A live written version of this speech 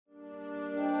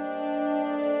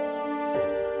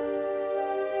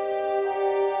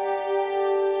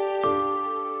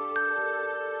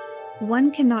one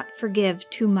cannot forgive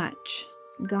too much.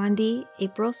 Gandhi,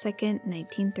 April 2nd,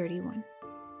 1931.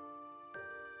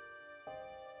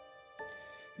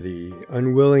 The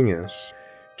unwillingness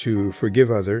to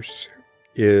forgive others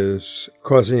is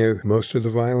causing most of the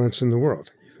violence in the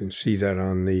world. You can see that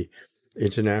on the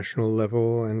international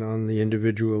level and on the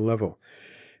individual level.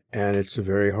 And it's a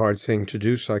very hard thing to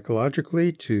do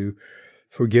psychologically, to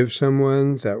forgive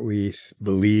someone that we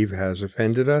believe has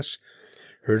offended us,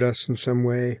 hurt us in some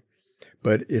way.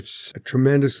 But it's a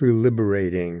tremendously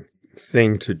liberating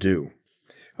thing to do.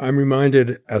 I'm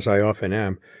reminded, as I often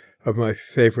am, of my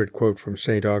favorite quote from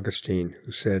St. Augustine,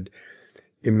 who said,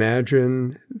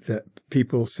 "Imagine that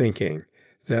people thinking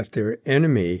that their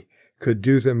enemy could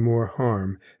do them more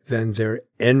harm than their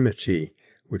enmity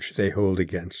which they hold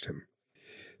against him."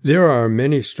 There are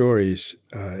many stories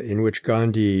in which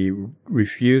Gandhi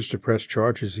refused to press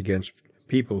charges against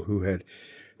people who had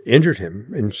injured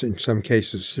him, in some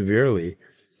cases severely.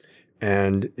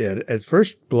 And at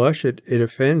first blush, it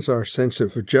offends our sense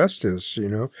of justice,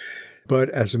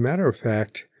 But as a matter of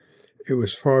fact, it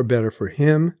was far better for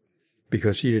him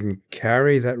because he didn't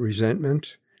carry that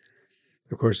resentment.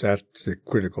 Of course, that's the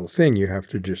critical thing. You have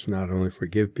to just not only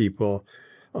forgive people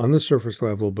on the surface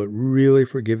level, but really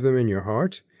forgive them in your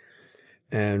heart.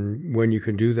 And when you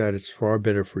can do that, it's far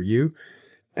better for you,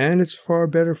 and it's far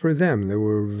better for them. There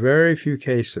were very few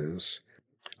cases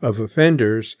of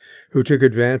offenders who took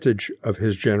advantage of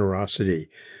his generosity.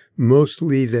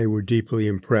 Mostly they were deeply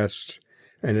impressed,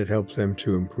 and it helped them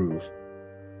to improve.